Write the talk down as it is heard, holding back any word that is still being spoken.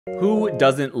Who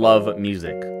doesn't love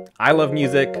music? I love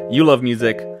music, you love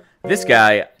music. This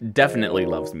guy definitely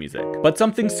loves music. But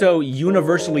something so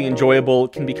universally enjoyable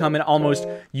can become an almost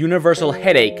universal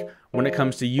headache when it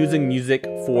comes to using music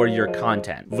for your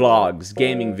content. Vlogs,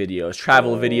 gaming videos,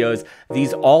 travel videos,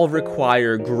 these all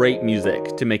require great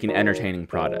music to make an entertaining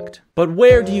product. But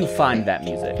where do you find that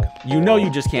music? You know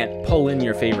you just can't pull in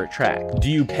your favorite track.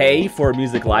 Do you pay for a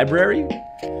music library?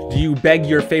 Do you beg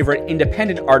your favorite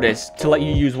independent artist to let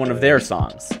you use one of their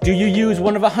songs? Do you use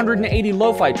one of 180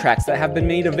 lo-fi tracks that have been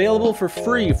made available for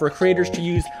free for creators to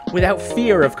use without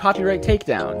fear of copyright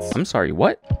takedowns? I'm sorry,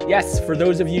 what? Yes, for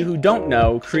those of you who don't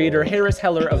know, creator Harris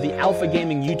Heller of the Alpha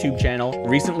Gaming YouTube channel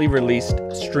recently released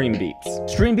streambeats.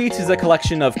 Streambeats is a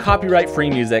collection of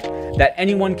copyright-free music that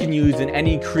anyone can use in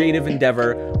any creative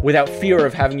endeavor without fear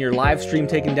of having your live stream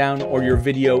taken down or your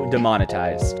video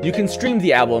demonetized. You can stream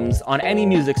the albums on any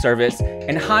music service,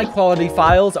 and high-quality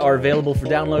files are available for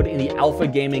download in the Alpha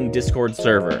Gaming Discord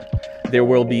server. There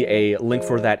will be a link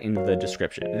for that in the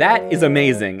description. That is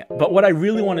amazing, but what I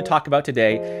really want to talk about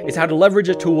today is how to leverage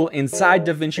a tool inside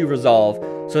DaVinci Resolve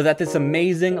so that this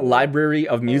amazing library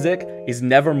of music is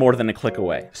never more than a click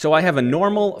away. So I have a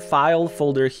normal file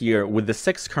folder here with the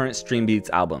 6 current streambeats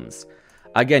albums.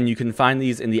 Again, you can find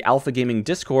these in the Alpha Gaming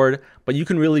Discord, but you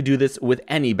can really do this with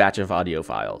any batch of audio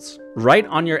files. Right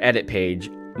on your edit page,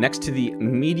 next to the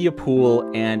media pool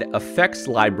and effects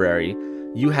library,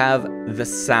 you have the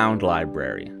sound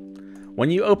library.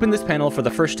 When you open this panel for the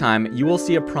first time, you will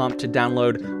see a prompt to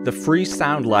download the free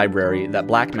sound library that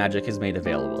Blackmagic has made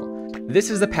available. This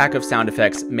is a pack of sound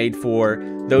effects made for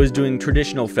those doing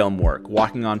traditional film work,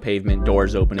 walking on pavement,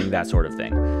 doors opening, that sort of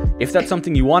thing. If that's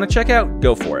something you want to check out,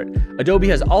 go for it. Adobe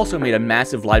has also made a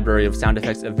massive library of sound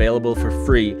effects available for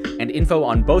free, and info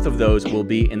on both of those will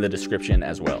be in the description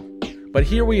as well. But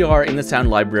here we are in the sound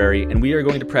library, and we are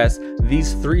going to press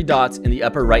these 3 dots in the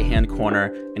upper right-hand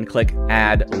corner and click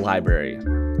Add Library.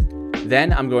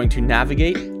 Then I'm going to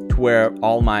navigate to where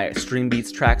all my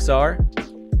streambeats tracks are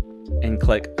and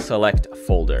click Select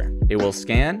Folder. It will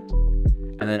scan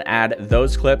and then add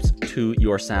those clips to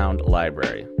your sound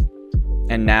library.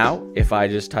 And now, if I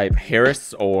just type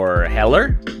Harris or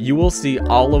Heller, you will see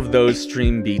all of those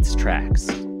streambeats tracks.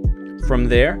 From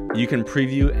there, you can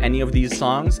preview any of these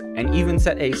songs and even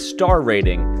set a star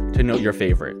rating to note your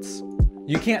favorites.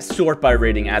 You can't sort by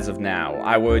rating as of now.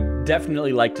 I would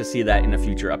definitely like to see that in a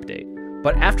future update.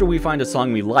 But after we find a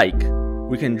song we like,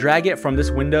 we can drag it from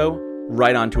this window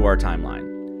right onto our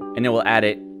timeline, and it will add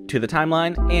it to the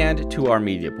timeline and to our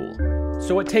media pool.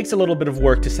 So it takes a little bit of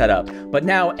work to set up, but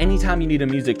now anytime you need a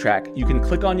music track, you can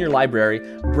click on your library,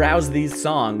 browse these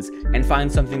songs, and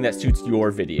find something that suits your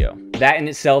video. That in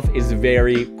itself is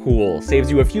very cool.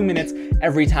 Saves you a few minutes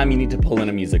every time you need to pull in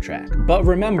a music track. But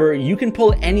remember, you can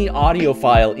pull any audio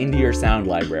file into your sound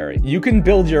library. You can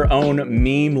build your own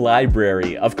meme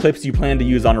library of clips you plan to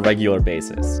use on a regular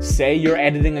basis. Say you're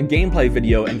editing a gameplay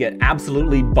video and get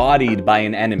absolutely bodied by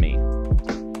an enemy.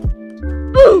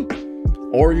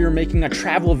 Or you're making a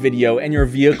travel video and your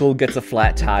vehicle gets a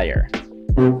flat tire.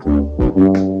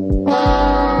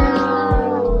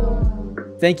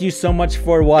 Thank you so much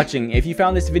for watching. If you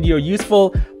found this video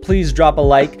useful, please drop a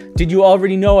like. Did you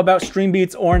already know about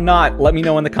streambeats or not? Let me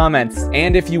know in the comments.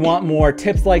 And if you want more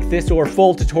tips like this or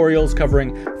full tutorials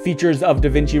covering features of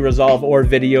DaVinci Resolve or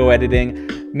video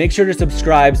editing, make sure to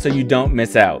subscribe so you don't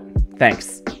miss out.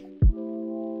 Thanks.